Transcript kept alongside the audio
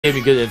gave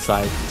me good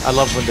insight. I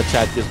love when the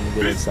chat gives me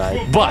good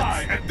insight.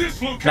 But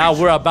now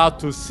we're about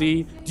to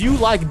see. Do you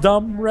like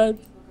dumb, Red?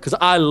 Because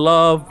I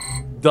love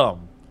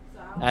dumb.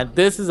 And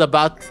this is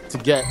about to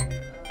get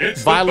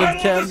violent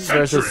Ken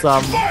versus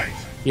some,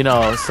 you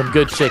know, some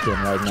good chicken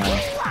right now.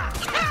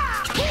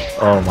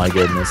 Oh my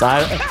goodness.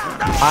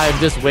 I'm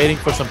just waiting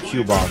for some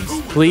Q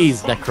bombs.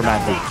 Please,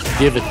 Nekromantik,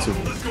 give it to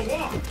me.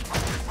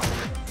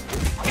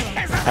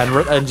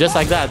 And just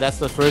like that, that's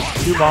the first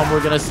Q bomb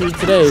we're gonna see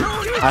today.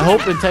 I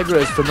hope Integra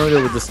is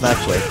familiar with this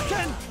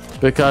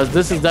matchup, because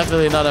this is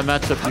definitely not a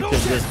matchup you can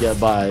just get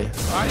by.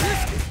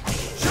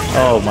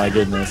 Oh my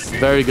goodness,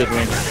 very good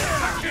link.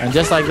 And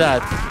just like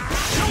that,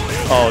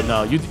 oh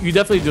no, you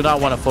definitely do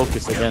not want to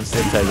focus against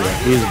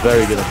Integra. He's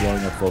very good at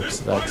blowing up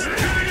focus attacks.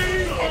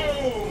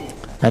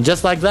 And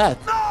just like that,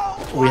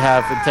 we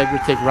have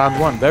Integra take round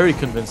one. Very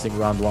convincing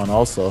round one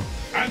also.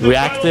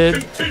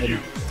 Reacted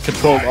and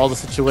controlled all the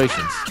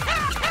situations.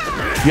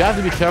 You have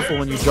to be careful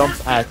when you jump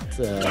at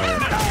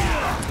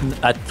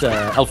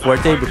El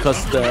Fuerte,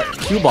 because the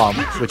Q-bomb,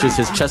 which is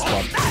his chest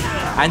bomb,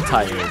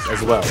 anti-airs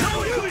as well.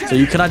 So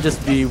you cannot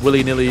just be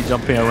willy-nilly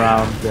jumping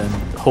around and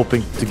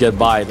hoping to get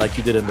by like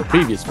you did in the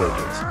previous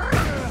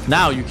versions.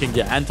 Now you can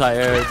get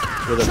anti-aired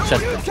with a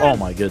chest bomb. Oh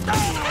my goodness.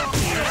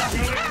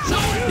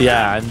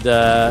 Yeah, and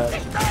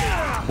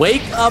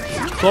wake up,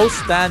 close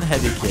stand,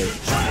 heavy kick.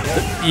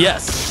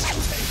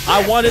 Yes,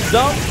 I wanted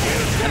dumb,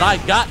 and I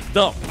got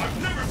dumb.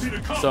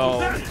 So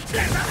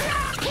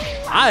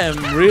I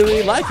am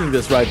really liking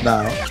this right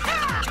now.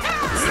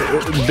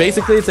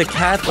 Basically, it's a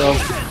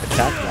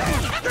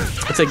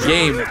it's a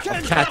game of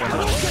cat and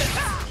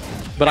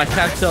mouse. But I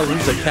can't tell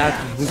who's the cat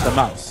and who's the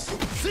mouse.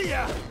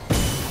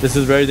 This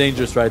is very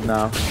dangerous right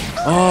now.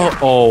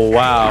 Oh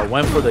wow,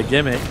 went for the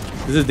gimmick.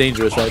 This is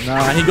dangerous right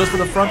now. And he goes for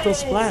the frontal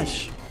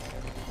splash.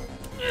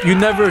 You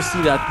never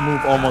see that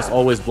move almost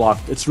always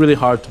blocked. It's really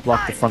hard to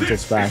block the frontal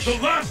splash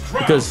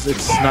because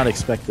it's not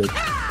expected.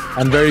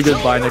 And very good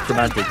by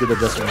Nekromantik, good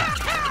adjustment.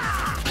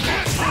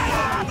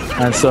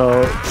 And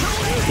so,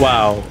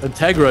 wow,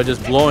 Integra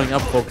just blowing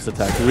up focus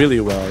attack really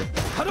well.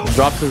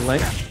 Drops his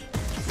link.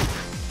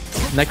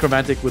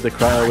 Nekromantik with the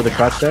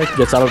crouch tech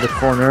gets out of the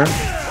corner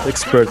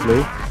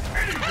expertly.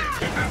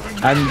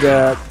 And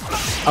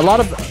a lot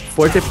of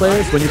Forte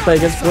players, when you play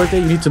against Forte,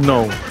 you need to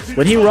know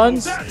when he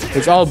runs,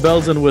 it's all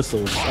bells and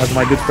whistles, as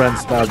my good friend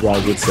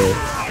Stabblog would say.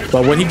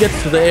 But when he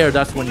gets to the air,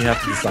 that's when you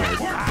have to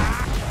decide.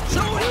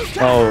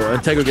 Oh,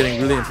 Integra getting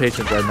really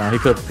impatient right now. He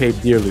could have paid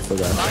dearly for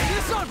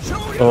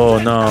that. Oh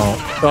no.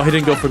 Oh, he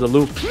didn't go for the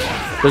loop.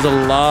 There's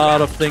a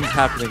lot of things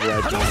happening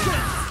right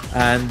now.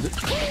 And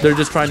they're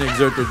just trying to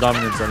exert their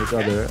dominance on each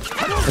other.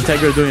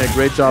 Integra doing a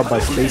great job by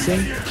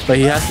spacing, but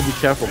he has to be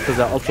careful because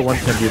that Ultra 1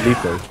 can be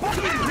lethal.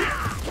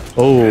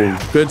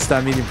 Oh, good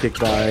stand medium kick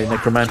by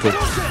Nekromantik.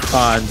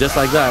 And just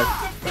like that,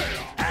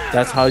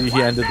 that's how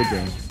he ended the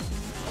game.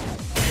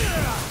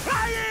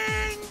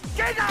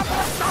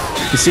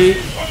 You see,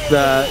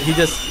 he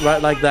just,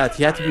 right like that,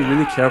 he had to be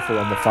really careful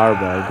on the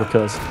fireball,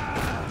 because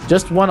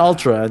just one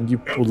Ultra and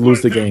you would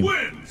lose the game.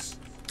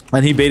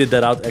 And he baited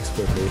that out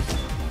expertly.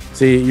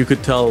 See, you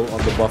could tell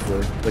on the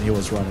buffer when he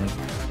was running.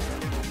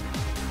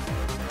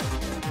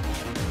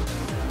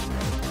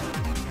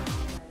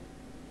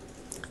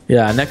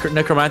 Yeah,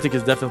 Nekromantik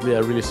is definitely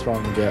a really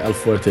strong El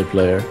Fuerte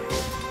player.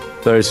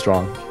 Very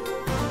strong.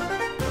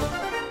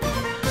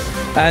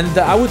 And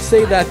I would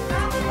say that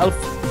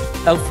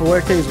El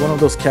Fuerte is one of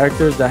those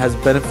characters that has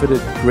benefited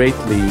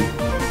greatly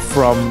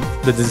from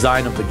the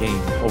design of the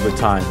game over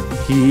time.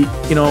 He,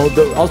 you know,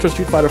 the Ultra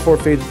Street Fighter 4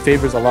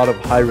 favors a lot of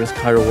high-risk,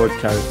 high-reward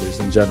characters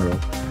in general.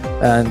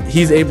 And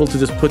he's able to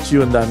just put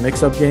you in that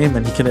mix-up game,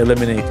 and he can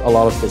eliminate a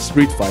lot of the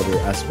Street Fighter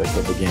aspect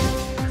of the game.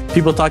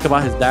 People talk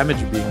about his damage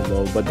being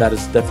low, but that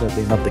is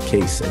definitely not the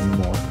case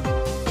anymore.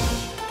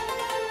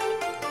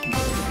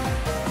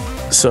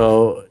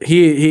 So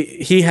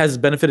he has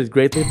benefited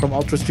greatly from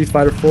Ultra Street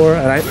Fighter 4,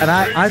 and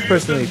I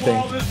personally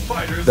think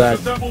that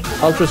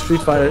Ultra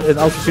Street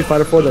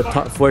Fighter 4, the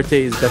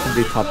Forte is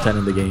definitely top 10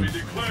 in the game.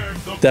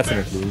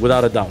 Definitely,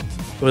 without a doubt,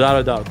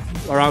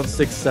 around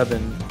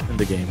 6-7 in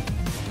the game.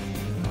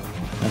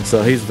 And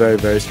so he's very,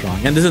 very strong.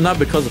 And this is not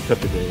because of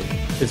Pepe Day.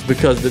 It's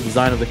because the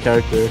design of the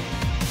character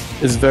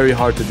is very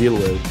hard to deal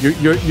with.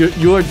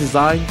 You are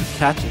designed to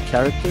catch a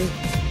character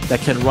that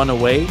can run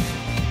away,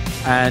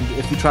 and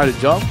if you try to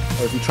jump,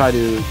 or if you try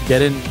to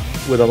get in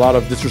with a lot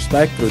of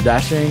disrespect or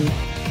dashing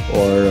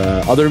or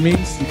other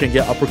means, you can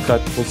get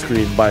uppercut full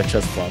screen by a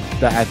chest bomb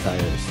that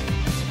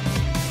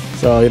anti-airs.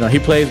 So, you know, he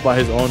plays by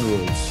his own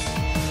rules.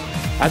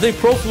 I think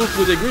Pro Fluke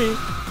would agree.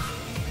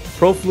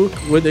 Pro Fluke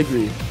would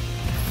agree.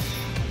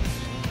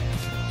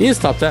 He is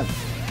top 10.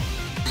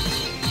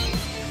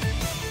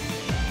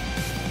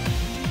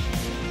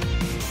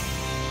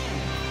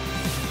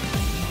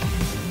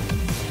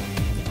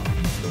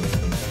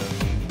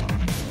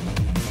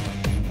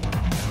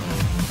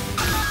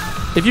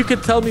 If you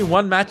could tell me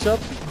one matchup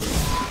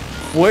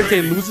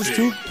Fuerte loses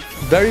to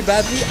very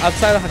badly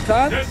outside of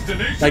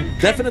Hakan, like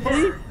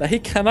definitely, that he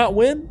cannot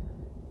win,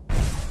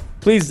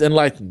 please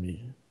enlighten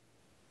me.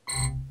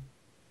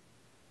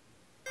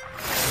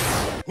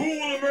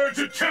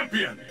 Emergent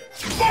champion,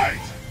 fight!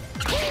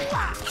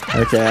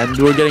 Okay, and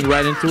we're getting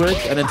right into it.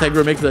 And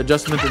Integra makes the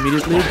adjustment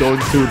immediately, going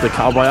to the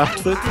cowboy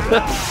outfit.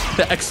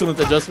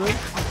 Excellent adjustment.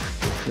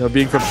 You know,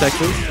 being from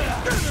Texas.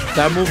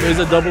 That move is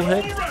a double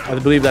hit. I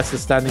believe that's the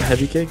standing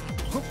heavy kick,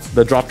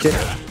 the drop kick.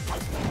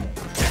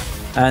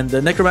 And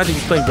Nekromantik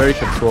is playing very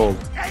controlled.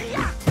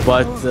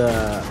 But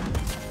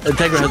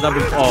Integra has not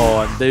been...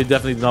 Oh, and they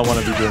definitely do not want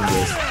to be doing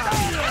this.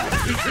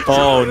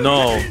 Oh,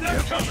 no.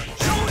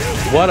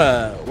 What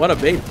a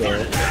bait,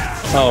 though.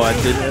 Oh, and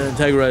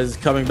Integra is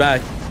coming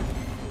back.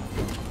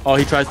 Oh,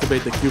 he tries to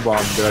bait the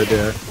Q-bomb right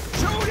there.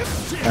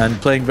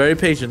 And playing very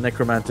patient,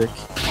 Nekromantik.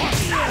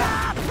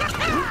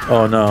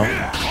 Oh, no.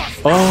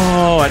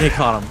 Oh, and he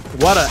caught him.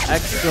 What an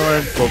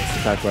excellent focus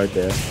attack right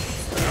there.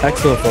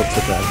 Excellent focus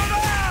attack.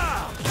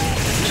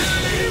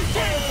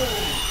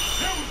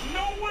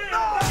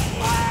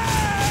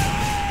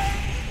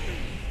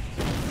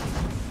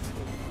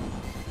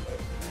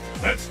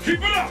 Let's keep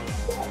it up.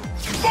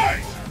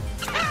 Fight!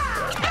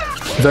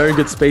 Very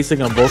good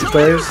spacing on both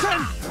players.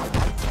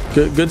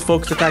 Good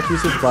focus attack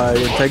usage by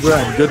Integra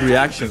and good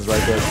reactions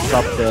right there to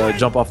stop the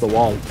jump off the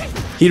wall.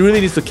 He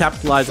really needs to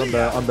capitalize on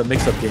the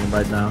mix-up game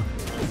right now.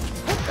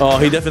 Oh,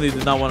 he definitely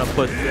did not want to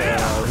put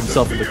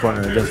himself in the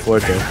corner against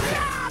Forte.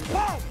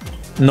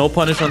 No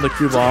punish on the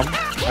Q-bomb.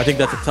 I think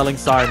that's a telling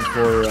sign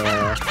for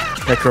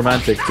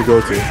Nekromantik to go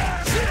to.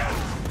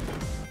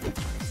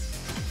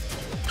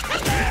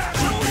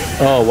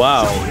 Oh,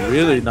 wow.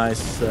 Really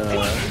nice.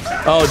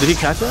 Oh, did he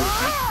catch it?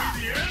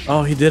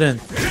 Oh, he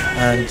didn't.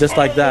 And just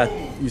like that,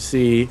 you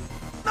see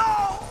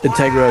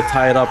Integra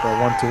tie it up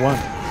at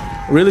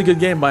 1-1. Really good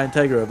game by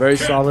Integra. Very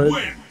solid.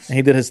 And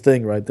he did his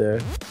thing right there.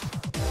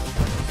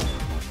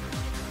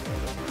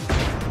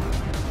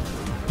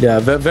 Yeah,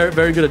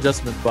 very good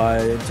adjustment by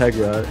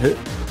Integra.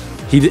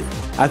 He did.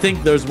 I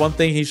think there's one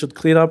thing he should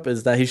clean up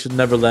is that he should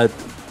never let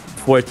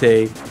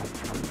Forte...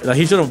 Like,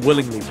 he shouldn't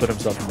willingly put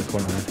himself in the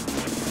corner.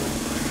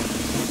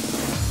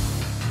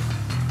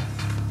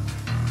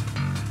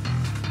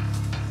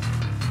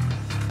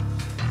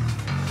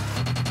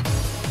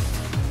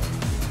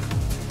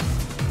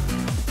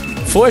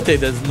 Forte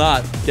does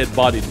not get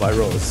bodied by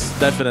Rose.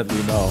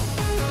 Definitely no.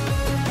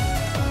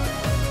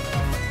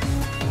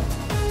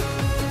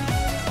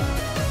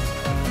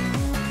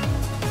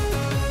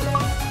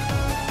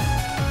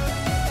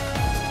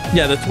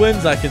 Yeah, the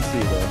twins I can see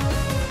though.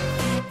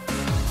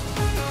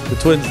 The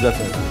twins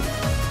definitely.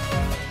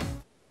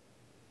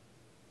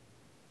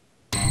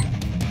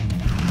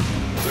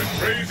 The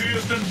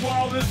craziest and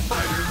wildest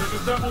fighters have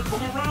assembled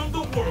from around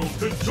the world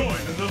to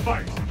join in the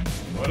fight.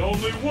 But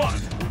only one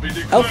will be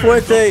declared. El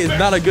Fuerte is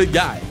not a good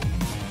guy.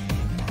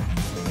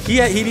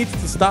 He needs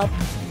to stop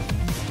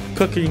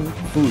cooking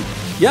food.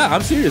 Yeah,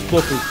 I'm serious.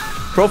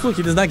 Pro Fluke,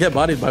 he does not get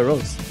bodied by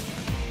Rose.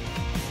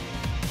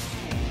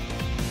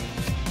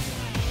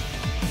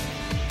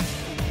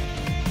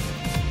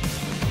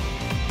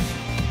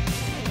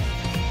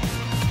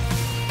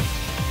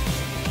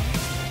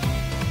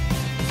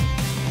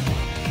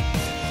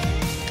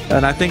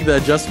 And I think the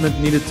adjustment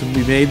needed to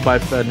be made by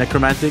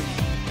Nekromantik.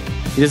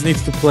 He just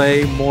needs to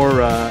play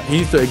more, he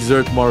needs to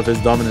exert more of his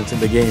dominance in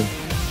the game.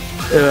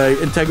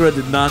 Integra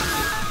did not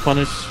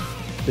punish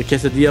the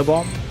quesadilla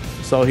bomb,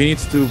 so he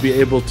needs to be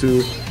able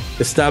to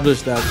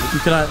establish that if you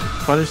cannot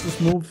punish this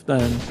move,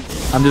 then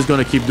I'm just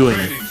going to keep doing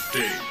it.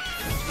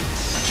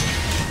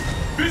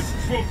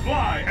 Fists will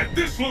fly at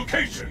this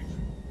location.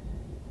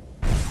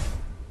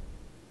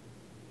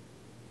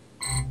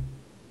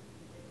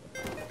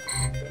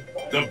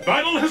 The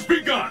battle has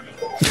begun.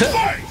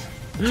 Fight!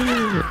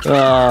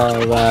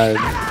 Oh man,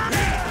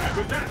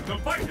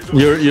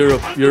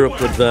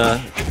 Europe with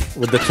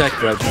the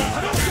tech right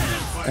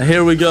now. And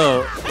here we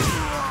go.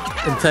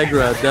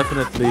 Integra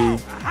definitely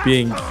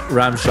being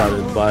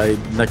ramshotted by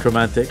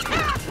Nekromantik.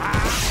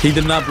 He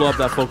did not blow up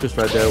that focus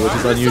right there, which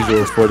is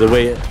unusual for the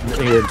way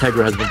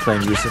Integra has been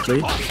playing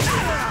recently.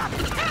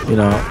 You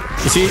know,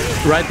 you see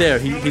right there,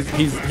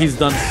 he's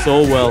done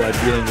so well at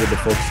dealing with the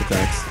focus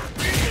attacks.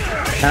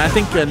 And I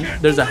think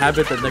there's a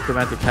habit that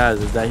Nekromantik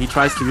has, is that he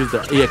tries to use the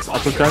EX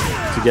uppercut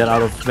to get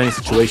out of many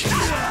situations,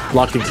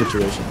 blocking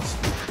situations.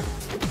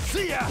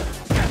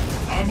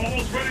 I'm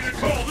almost ready to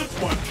call this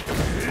one.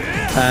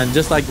 And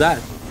just like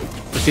that,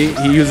 see,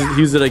 he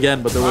used it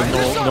again, but there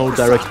was no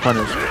direct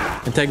punish.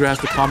 Integra has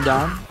to calm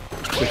down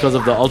because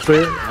of the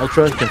ultra.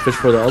 He can fish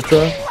for the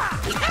ultra,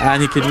 and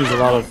he can use a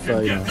lot of,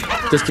 you know,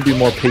 just to be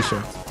more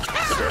patient.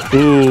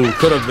 Ooh,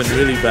 could have been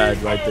really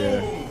bad right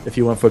there if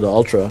he went for the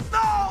ultra.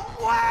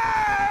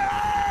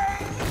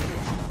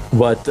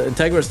 But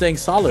Integra is staying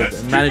solid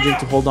and managing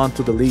to hold on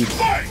to the lead.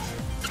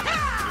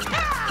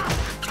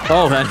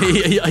 Oh, and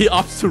he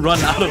opts to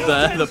run out of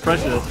the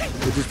pressure,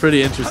 which is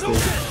pretty interesting.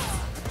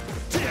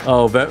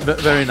 Oh,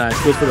 very nice.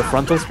 Goes for the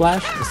frontal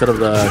splash instead of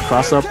the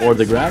cross-up or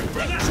the grab.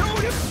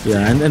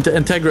 Yeah, and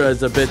Integra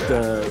is a bit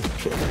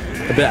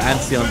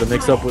antsy on the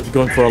mix-up,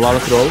 going for a lot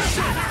of throws.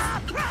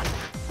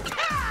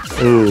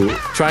 Ooh,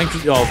 trying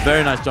to, oh,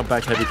 very nice jump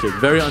back heavy kick.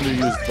 Very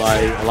underused by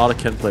a lot of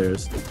Ken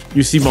players.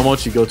 You see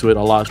Momochi go to it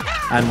a lot,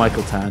 and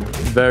Michael Tan.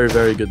 Very,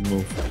 very good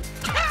move.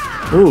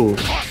 Ooh,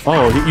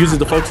 oh, he uses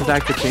the focus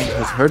attack to change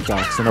his hurt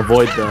box and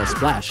avoid the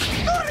splash.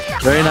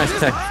 Very nice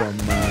tech from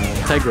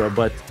Integra,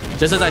 but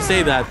just as I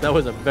say that, that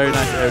was a very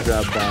nice air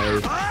grab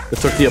by the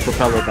tortilla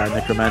propeller by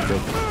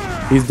Nekromantik.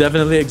 He's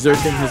definitely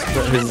exerting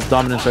his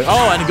dominance. Right.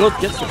 Oh, and he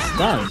gets the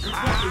stun.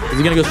 Is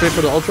he gonna go straight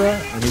for the ultra?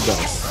 And he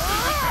does.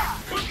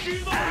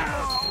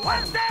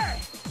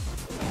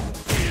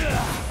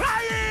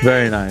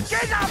 Very nice.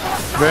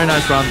 Very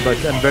nice round, but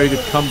and very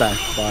good comeback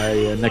by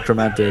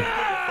Nekromantik.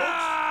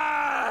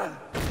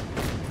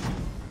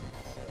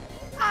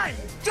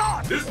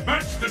 This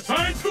match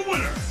decides the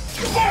winner.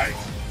 Fight!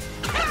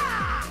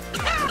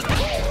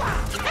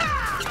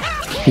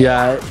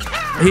 Yeah,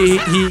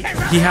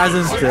 he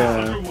hasn't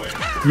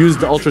used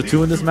the Ultra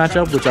 2 in this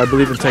matchup, which I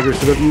believe Integra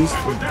should have used,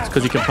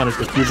 because he can punish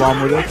the Q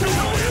bomb with it,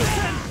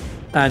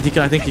 and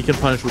I think he can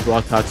punish with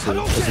Rock Tatsu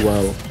as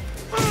well.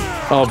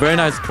 Oh, very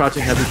nice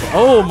crouching heavy.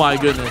 Oh my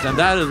goodness, and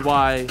that is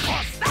why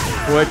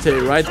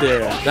Fuerte right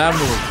there, that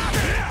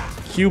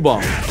move, Q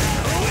bomb.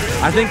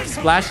 I think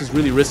Splash is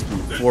really risky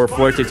for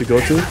Fuerte to go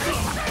to,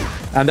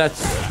 and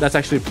that's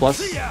actually a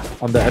plus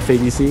on the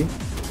FADC.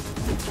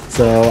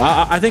 So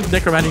I think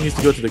Nekromantik needs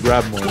to go to the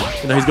grab more.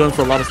 You know, he's going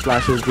for a lot of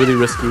splashes, really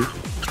risky.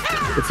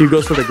 If he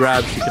goes for the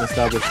grabs, he can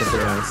establish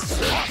something else.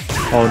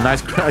 Oh,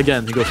 nice!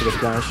 Again, he goes for the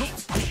splash.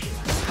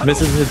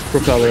 Misses his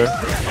propeller.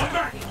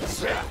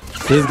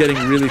 This is getting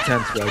really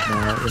tense right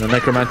now. You know,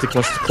 Nekromantik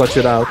wants to clutch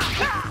it out.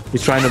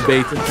 He's trying to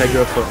bait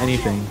Integra for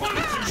anything.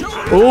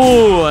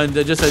 Oh, and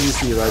just as you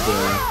see right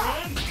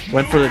there,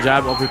 went for the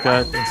jab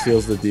uppercut and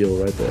seals the deal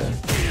right there.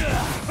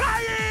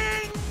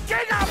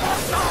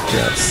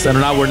 Yes, and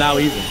now we're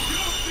even.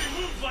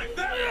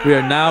 We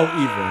are now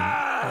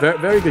even. Very,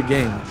 very good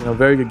game. You know,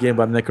 very good game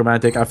by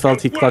Nekromantik. I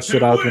felt he clutched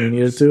it out when he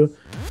needed to,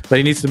 but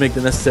he needs to make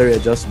the necessary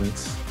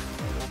adjustments.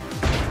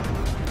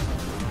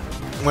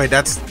 Wait,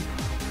 that's.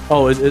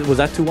 Oh, was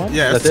that 2-1?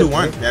 Yeah, that's 2-1.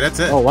 Right? Yeah, that's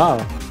it. Oh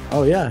wow.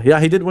 Oh yeah, yeah.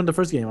 He did win the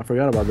first game. I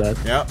forgot about that.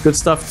 Yeah. Good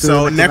stuff.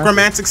 So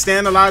Nekromantik stay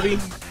in the lobby.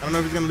 I don't know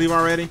if he's gonna leave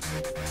already.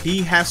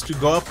 He has to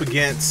go up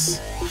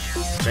against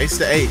Jace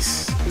the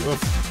Ace.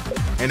 Oof.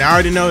 And I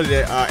already know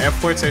that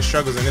F4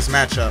 struggles in this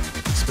matchup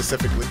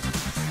specifically.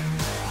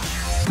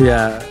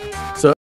 Yeah.